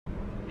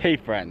Hey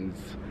friends,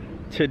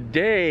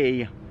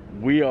 today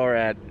we are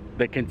at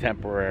the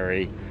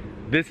Contemporary.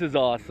 This is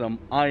awesome.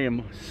 I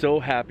am so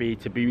happy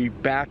to be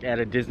back at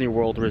a Disney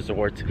World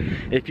resort.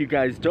 If you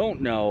guys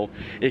don't know,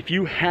 if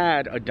you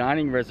had a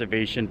dining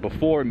reservation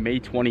before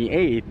May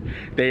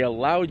 28th, they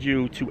allowed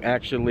you to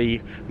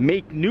actually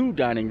make new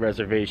dining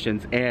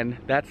reservations, and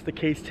that's the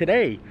case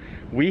today.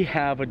 We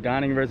have a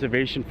dining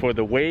reservation for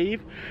the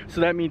Wave, so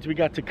that means we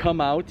got to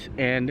come out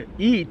and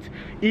eat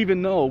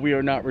even though we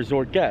are not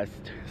resort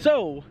guests.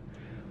 So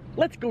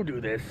let's go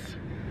do this.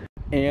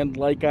 And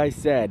like I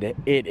said,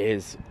 it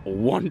is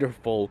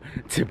wonderful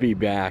to be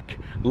back.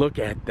 Look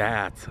at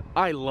that.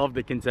 I love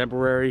the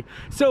Contemporary.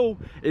 So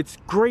it's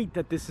great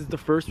that this is the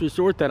first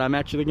resort that I'm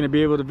actually going to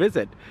be able to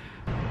visit.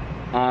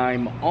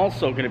 I'm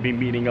also going to be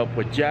meeting up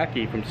with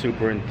Jackie from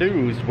Super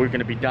Enthused. We're going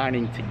to be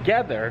dining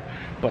together,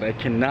 but I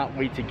cannot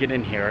wait to get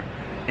in here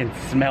and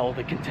smell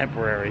the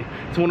Contemporary.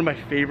 It's one of my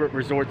favorite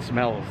resort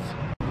smells.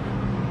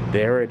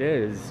 There it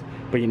is.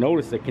 But you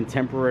notice the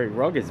Contemporary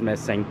rug is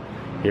missing.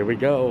 Here we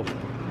go.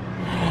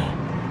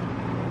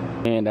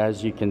 And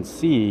as you can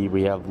see,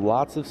 we have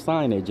lots of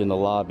signage in the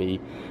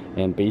lobby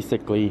and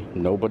basically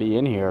nobody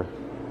in here.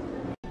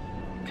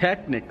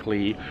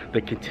 Technically,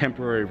 the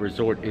Contemporary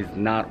Resort is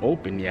not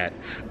open yet,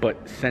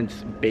 but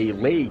since Bay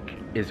Lake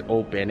is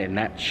open and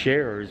that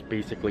shares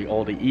basically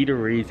all the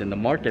eateries and the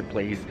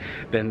marketplace,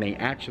 then they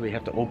actually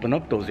have to open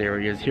up those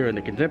areas here in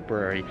the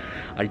Contemporary.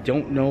 I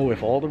don't know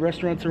if all the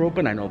restaurants are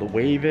open. I know the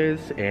Wave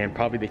is, and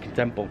probably the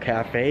Contempo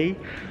Cafe.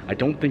 I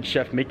don't think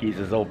Chef Mickey's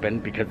is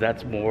open because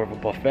that's more of a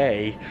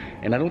buffet,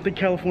 and I don't think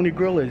California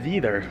Grill is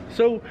either.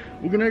 So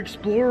we're gonna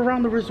explore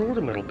around the resort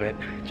a little bit.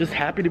 Just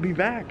happy to be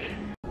back.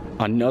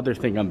 Another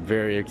thing I'm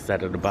very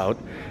excited about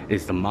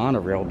is the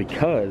monorail,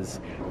 because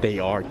they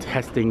are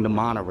testing the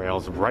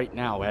monorails right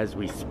now as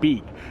we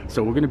speak.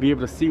 So we're going to be able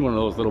to see one of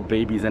those little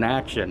babies in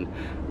action.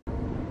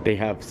 They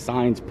have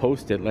signs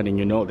posted letting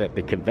you know that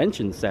the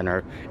convention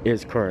center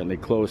is currently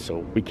closed, so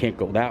we can't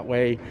go that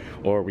way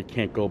or we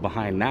can't go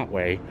behind that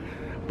way,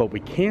 but we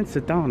can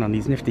sit down on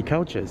these nifty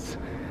couches.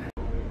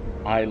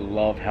 I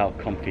love how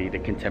comfy the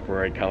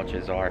Contemporary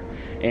couches are.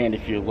 And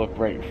if you look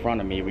right in front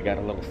of me, we got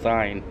a little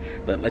sign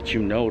that lets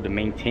you know to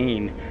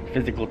maintain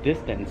physical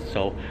distance,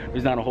 so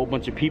there's not a whole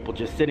bunch of people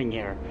just sitting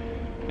here.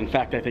 In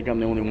fact, I think I'm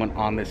the only one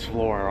on this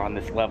floor, on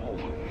this level.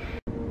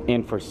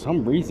 And for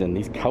some reason,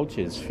 these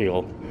couches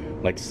feel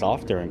like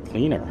softer and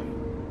cleaner.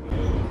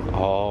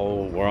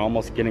 Oh, we're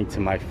almost getting to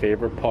my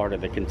favorite part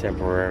of the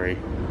Contemporary.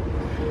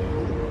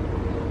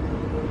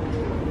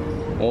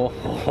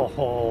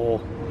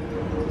 Oh,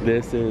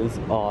 this is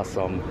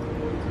awesome.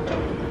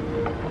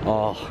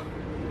 Oh,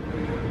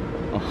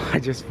 I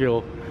just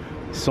feel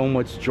so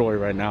much joy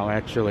right now,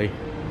 actually.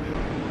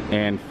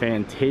 And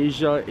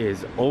Fantasia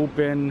is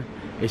open.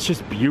 It's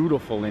just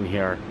beautiful in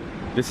here.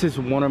 This is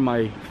one of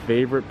my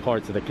favorite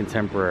parts of the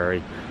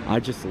Contemporary. I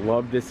just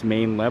love this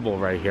main level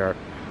right here.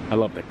 I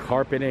love the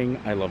carpeting,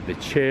 I love the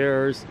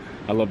chairs,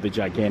 I love the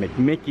gigantic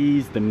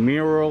Mickeys, the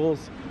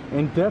murals,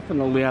 and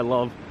definitely I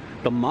love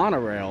the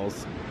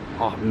monorails.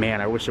 Oh man,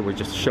 I wish it would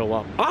just show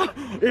up. Ah,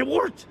 it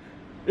worked!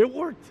 It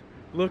worked!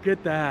 Look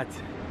at that.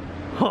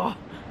 Oh,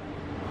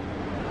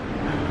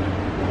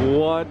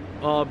 what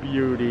a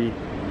beauty.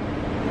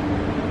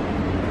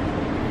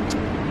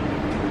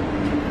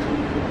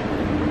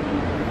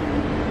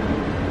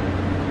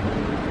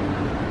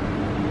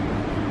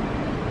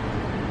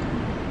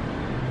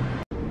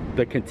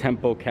 The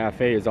Contempo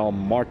Cafe is all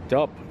marked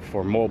up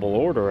for mobile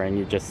ordering.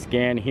 You just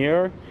scan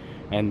here,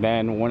 and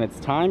then when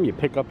it's time, you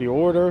pick up your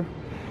order,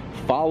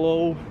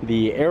 follow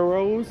the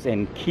arrows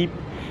and keep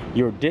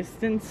your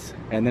distance,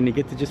 and then you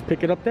get to just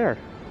pick it up there.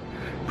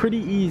 Pretty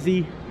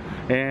easy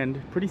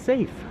and pretty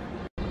safe.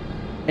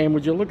 And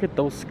would you look at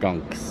those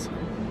skunks?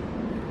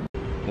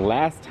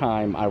 Last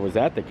time I was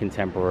at the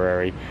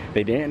Contemporary,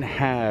 they didn't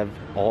have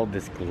all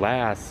this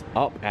glass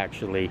up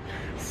actually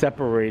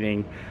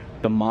separating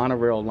the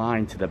monorail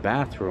line to the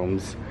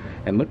bathrooms,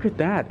 and look at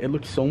that, it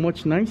looks so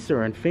much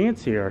nicer and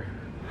fancier.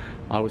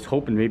 I was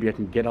hoping maybe I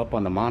can get up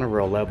on the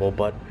monorail level,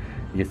 but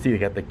you see, they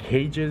got the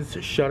cages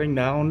shutting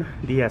down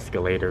the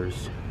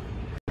escalators.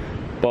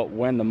 But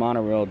when the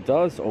monorail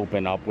does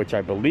open up, which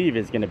I believe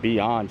is going to be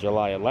on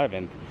July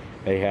 11th,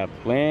 they have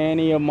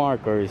plenty of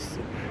markers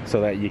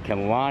so that you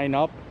can line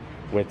up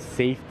with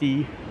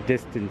safety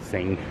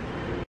distancing.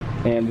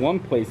 And one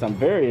place I'm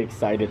very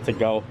excited to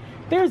go,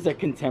 there's a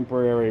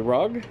Contemporary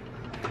rug,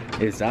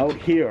 is out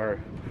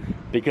here,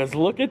 because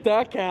look at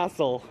that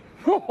castle.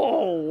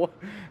 Oh,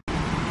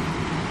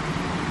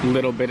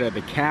 little bit of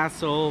the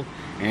castle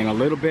and a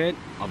little bit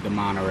of the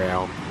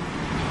monorail.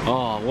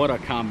 Oh, what a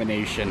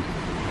combination.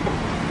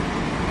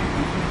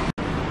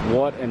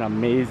 What an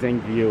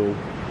amazing view.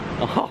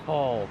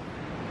 Oh,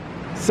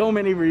 so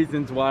many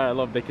reasons why I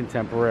love the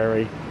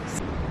Contemporary.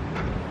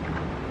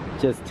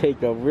 Just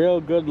take a real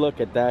good look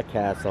at that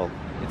castle.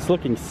 It's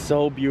looking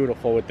so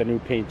beautiful with the new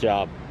paint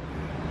job.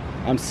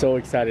 I'm so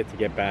excited to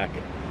get back.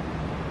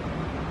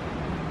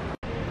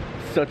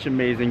 Such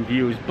amazing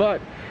views,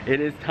 but it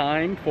is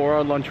time for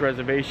our lunch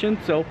reservation.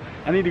 So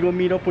I need to go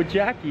meet up with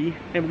Jackie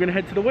and we're gonna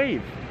head to the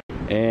Wave.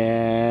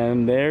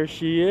 And there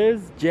she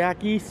is,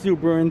 Jackie,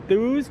 super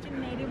enthused.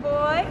 Matey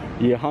boy.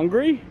 You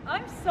hungry?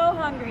 I'm so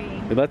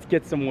hungry. Let's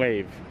get some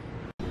Wave.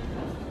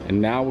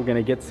 And now we're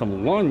gonna get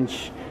some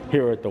lunch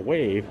here at the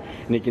Wave.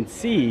 And you can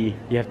see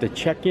you have to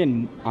check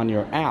in on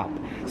your app.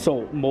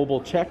 So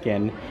mobile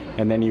check-in,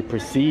 and then you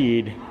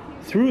proceed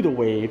through the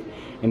Wave,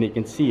 and you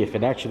can see if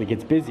it actually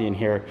gets busy in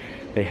here,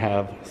 they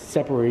have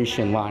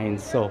separation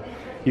lines so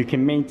you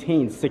can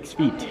maintain 6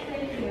 feet.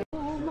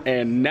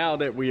 And now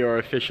that we are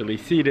officially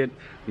seated,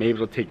 I'm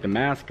able to take the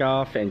mask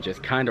off and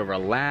just kind of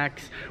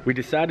relax. We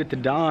decided to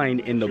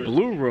dine in the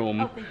blue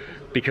room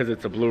because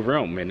it's a blue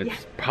room and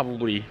it's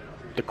probably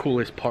the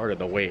coolest part of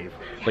the Wave.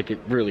 Like, it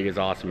really is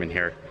awesome in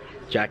here.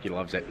 Jackie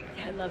loves it.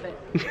 I love it.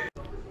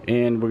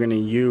 And we're gonna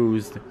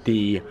use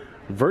the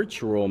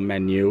virtual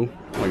menu.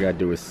 All I gotta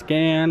do is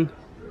scan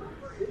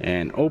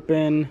and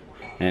open,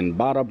 and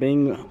bada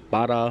bing,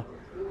 bada,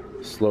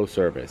 slow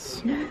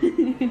service.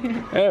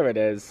 There it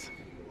is.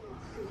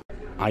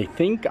 I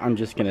think I'm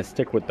just gonna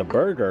stick with the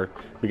burger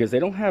because they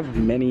don't have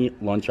many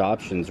lunch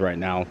options right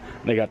now.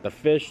 They got the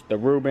fish, the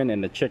Reuben,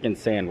 and the chicken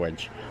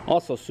sandwich.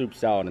 Also soup,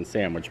 salad, and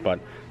sandwich, but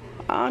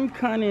I'm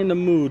kind of in the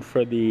mood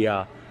for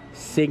the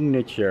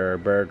signature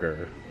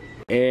burger.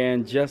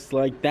 And just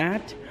like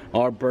that,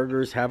 our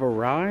burgers have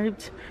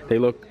arrived. They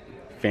look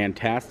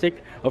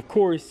fantastic. Of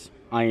course,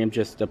 I am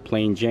just a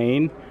plain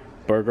Jane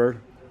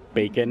burger,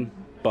 bacon,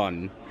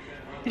 bun.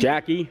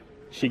 Jackie,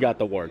 she got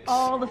the works.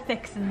 All the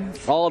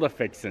fixins. All the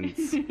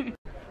fixins.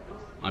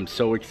 I'm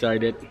so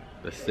excited.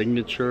 The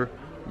signature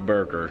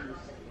burger.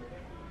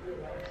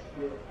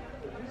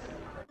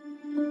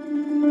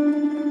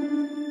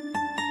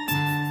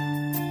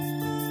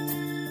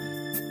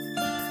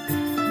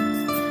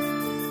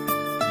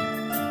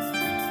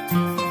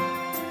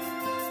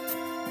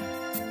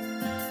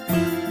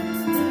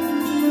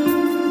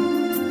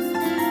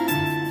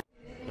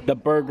 The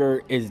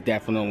burger is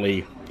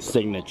definitely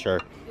signature.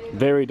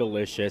 Very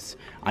delicious.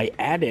 I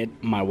added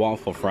my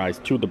waffle fries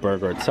to the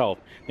burger itself.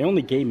 They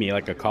only gave me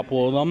like a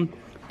couple of them,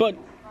 but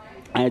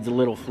adds a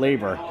little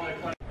flavor.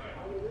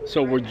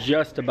 So we're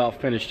just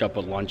about finished up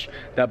with lunch.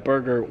 That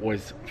burger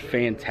was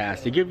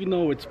fantastic. Even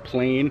though it's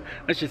plain,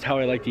 that's just how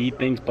I like to eat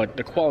things, but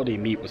the quality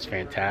of meat was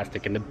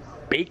fantastic and the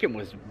bacon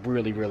was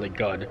really, really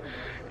good.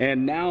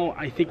 And now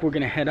I think we're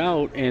gonna head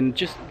out and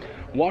just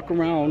walk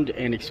around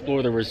and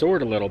explore the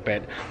resort a little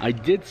bit. I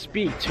did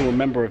speak to a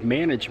member of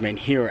management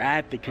here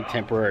at the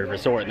Contemporary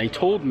Resort, and they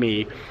told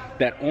me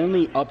that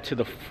only up to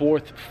the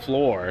 4th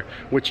floor,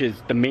 which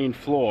is the main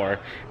floor,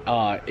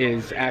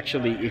 is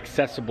actually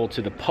accessible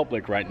to the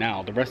public right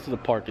now. The rest of the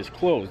park is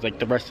closed, like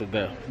the rest of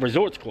the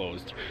resort's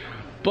closed.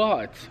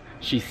 But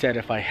she said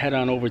if I head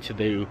on over to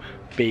the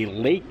Bay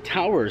Lake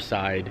Tower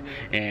side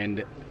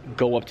and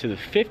go up to the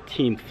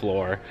 15th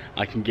floor,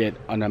 I can get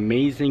an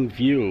amazing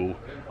view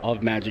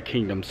of Magic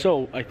Kingdom.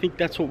 So I think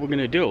that's what we're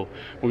gonna do.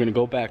 We're gonna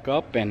go back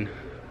up and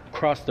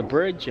cross the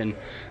bridge and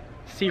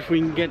see if we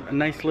can get a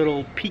nice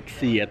little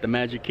peek-see at the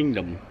Magic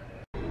Kingdom.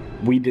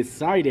 We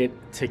decided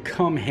to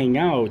come hang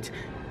out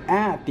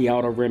at the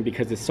Outer Rim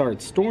because it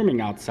started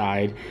storming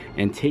outside,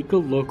 and take a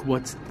look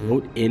what's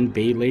out in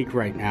Bay Lake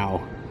right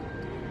now.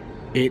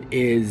 It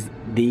is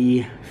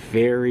the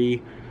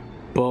ferry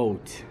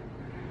boat.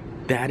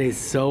 That is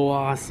so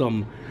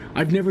awesome.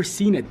 I've never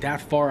seen it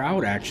that far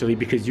out actually,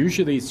 because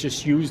usually it's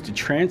just used to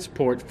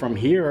transport from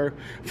here,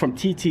 from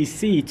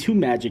TTC to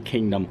Magic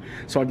Kingdom.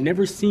 So I've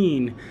never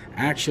seen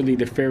actually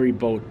the ferry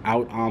boat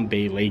out on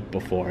Bay Lake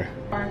before.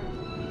 I'm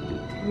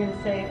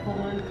gonna say, hold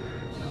on.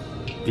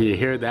 Do you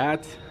hear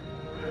that?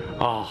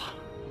 Oh,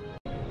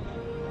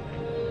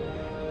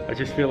 I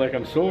just feel like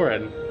I'm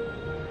soaring.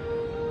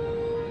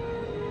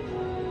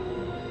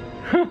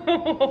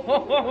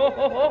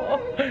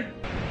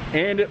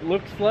 And it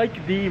looks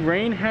like the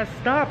rain has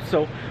stopped,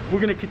 so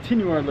we're gonna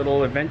continue our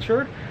little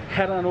adventure,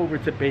 head on over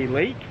to Bay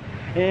Lake,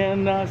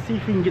 and see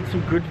if we can get some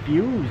good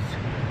views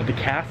of the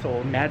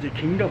castle, Magic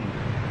Kingdom.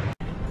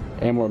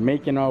 And we're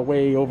making our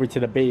way over to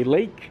the Bay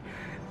Lake.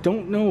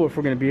 Don't know if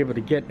we're gonna be able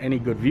to get any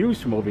good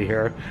views from over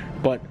here,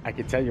 but I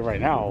can tell you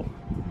right now,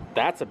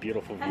 that's a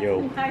beautiful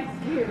view. That's a nice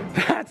view.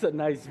 That's a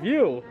nice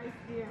view.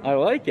 I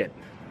like it.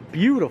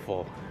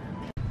 Beautiful.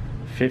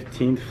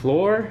 15th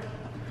floor.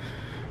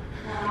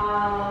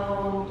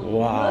 Wow.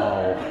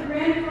 Wow. Look at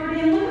the Grand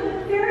Floridian. Look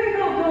at the ferry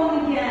boat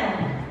going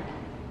again.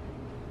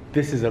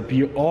 This is a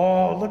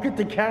oh, look at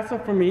the castle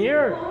from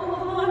here.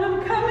 Oh,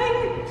 I'm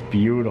coming. It's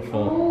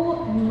beautiful.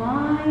 Oh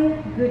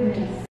my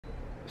goodness.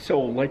 So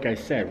like I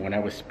said, when I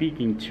was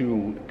speaking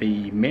to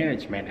the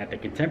management at the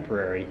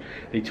Contemporary,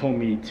 they told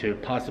me to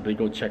possibly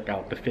go check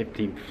out the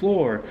 15th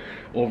floor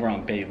over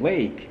on Bay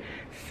Lake.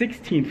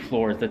 16th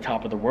floor is the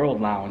Top of the World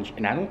Lounge,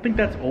 and I don't think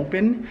that's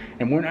open,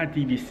 and we're not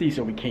DVC,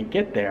 so we can't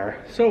get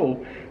there.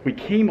 So we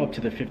came up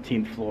to the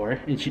 15th floor,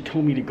 and she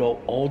told me to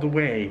go all the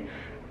way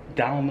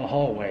down the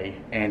hallway,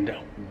 and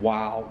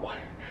wow,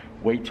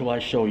 wait till I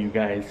show you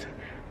guys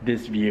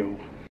this view.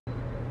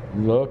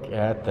 Look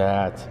at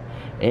that.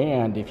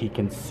 And if you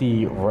can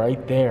see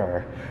right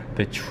there,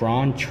 the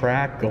Tron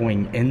track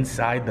going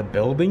inside the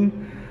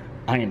building,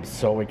 I am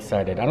so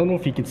excited. I don't know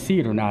if you can see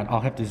it or not. I'll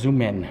have to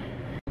zoom in.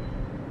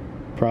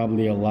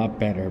 Probably a lot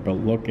better, but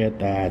look at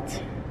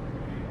that.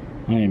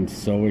 I am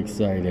so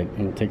excited.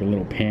 And we'll take a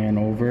little pan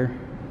over.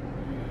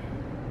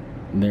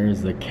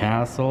 There's the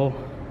castle.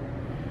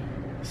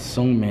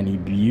 So many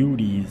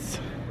beauties.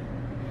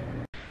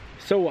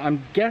 So I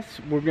guess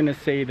we're gonna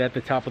say that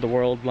the Top of the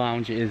World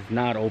Lounge is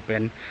not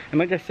open. And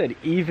like I said,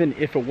 even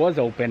if it was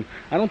open,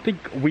 I don't think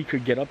we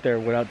could get up there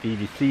without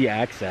DVC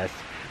access.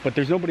 But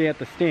there's nobody at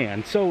the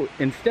stand. So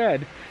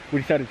instead,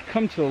 we decided to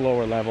come to the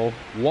lower level,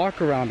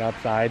 walk around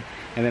outside,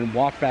 and then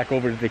walk back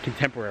over to the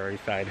contemporary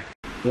side.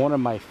 One of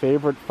my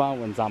favorite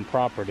fountains on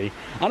property.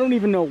 I don't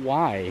even know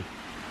why.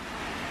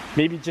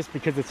 Maybe just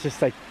because it's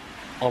just like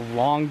a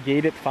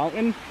elongated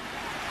fountain.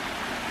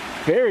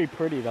 Very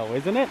pretty though,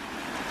 isn't it?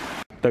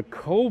 The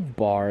Cove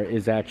Bar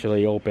is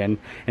actually open,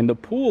 and the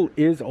pool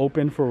is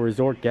open for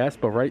resort guests,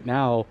 but right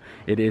now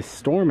it is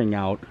storming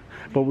out.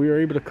 But we were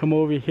able to come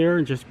over here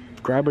and just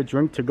grab a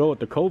drink to go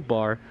at the Cove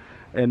Bar,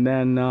 and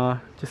then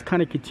just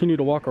kind of continue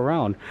to walk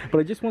around. But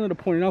I just wanted to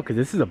point it out because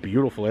this is a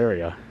beautiful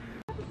area.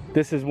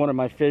 This is one of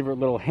my favorite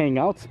little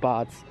hangout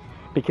spots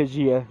because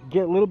you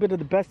get a little bit of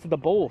the best of the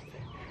both.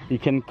 You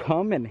can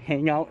come and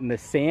hang out in the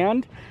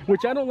sand,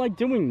 which I don't like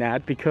doing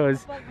that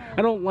because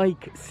I don't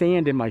like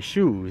sand in my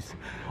shoes.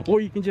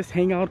 Or you can just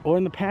hang out or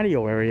in the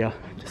patio area,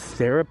 just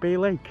stare at Bay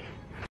Lake.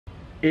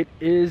 It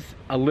is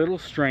a little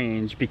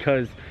strange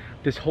because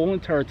this whole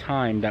entire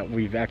time that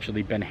we've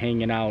actually been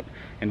hanging out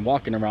and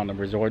walking around the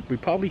resort,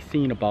 we've probably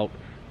seen about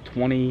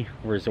 20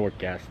 resort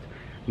guests.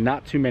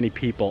 Not too many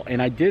people,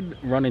 and I did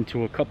run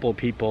into a couple of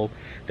people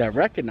that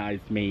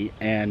recognized me,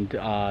 and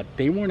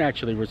they weren't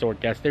actually resort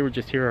guests. They were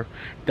just here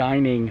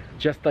dining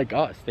just like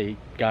us. They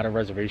got a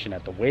reservation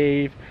at the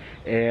Wave,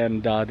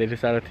 and they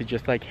decided to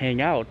just like hang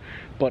out.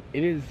 But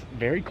it is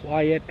very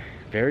quiet,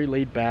 very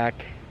laid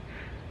back,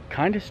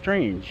 kind of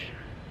strange.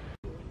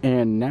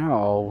 And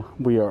now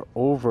we are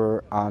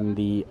over on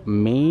the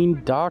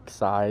main dock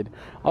side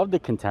of the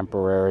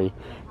Contemporary.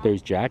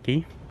 There's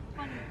Jackie.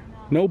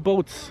 No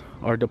boats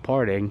are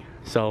departing,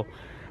 so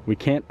we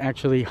can't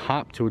actually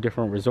hop to a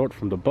different resort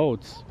from the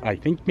boats. I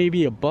think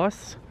maybe a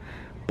bus,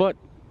 but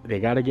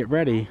they got to get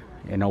ready.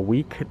 In a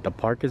week the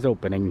park is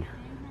opening,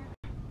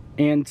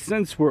 and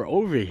since we're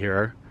over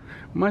here,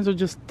 might as well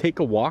just take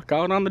a walk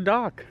out on the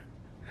dock.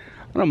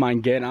 I don't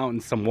mind getting out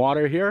in some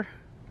water here.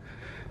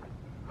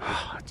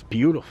 It's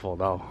beautiful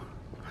though.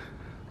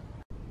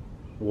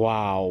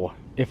 Wow,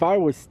 if I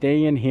was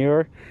staying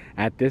here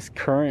at this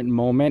current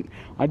moment,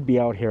 I'd be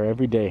out here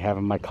every day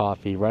having my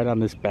coffee right on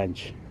this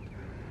bench.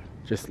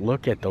 Just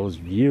look at those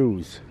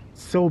views,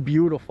 so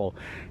beautiful.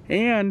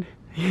 And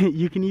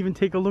you can even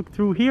take a look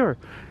through here.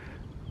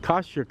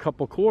 Cost you a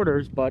couple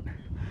quarters, but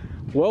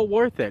well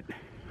worth it.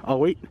 Oh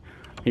wait,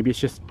 maybe it's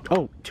just,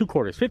 oh, 2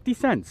 quarters, 50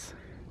 cents.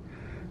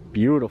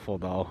 Beautiful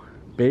though,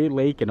 Bay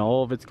Lake in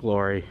all of its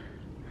glory.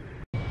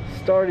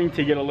 Starting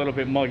to get a little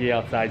bit muggy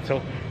outside,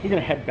 so we're gonna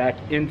head back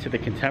into the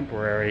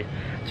Contemporary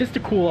just to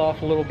cool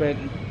off a little bit.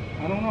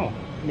 I don't know,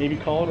 maybe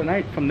call it a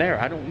night from there.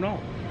 I don't know.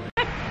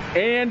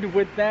 And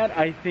with that,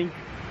 I think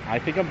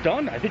I'm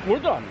done. I think we're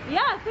done.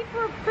 Yeah, I think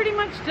we're pretty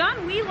much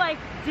done. We like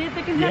did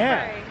the Contemporary.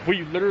 Yeah,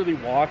 we literally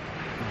walked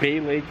Bay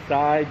Lake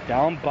side,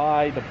 down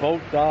by the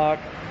boat dock,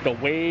 the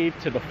Wave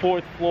to the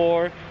 4th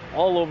floor,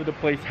 all over the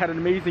place. Had an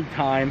amazing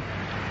time.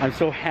 I'm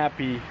so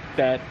happy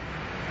that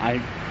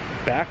I'm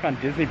back on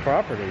Disney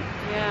property.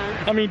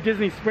 Yeah. I mean,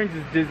 Disney Springs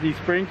is Disney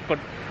Springs, but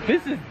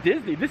this is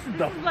Disney. This is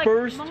the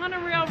first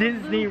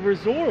Disney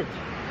resort.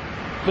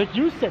 Like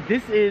you said,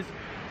 this is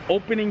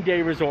opening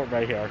day resort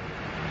right here.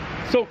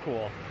 So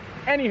cool.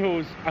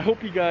 Anywho's, I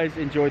hope you guys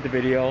enjoyed the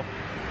video.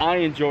 I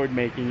enjoyed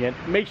making it.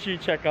 Make sure you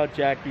check out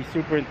Jackie,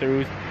 super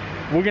enthused.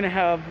 We're gonna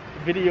have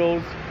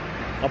videos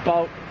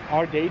about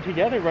our day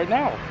together right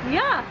now.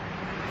 Yeah.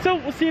 So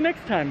we'll see you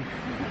next time.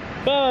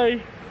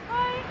 Bye.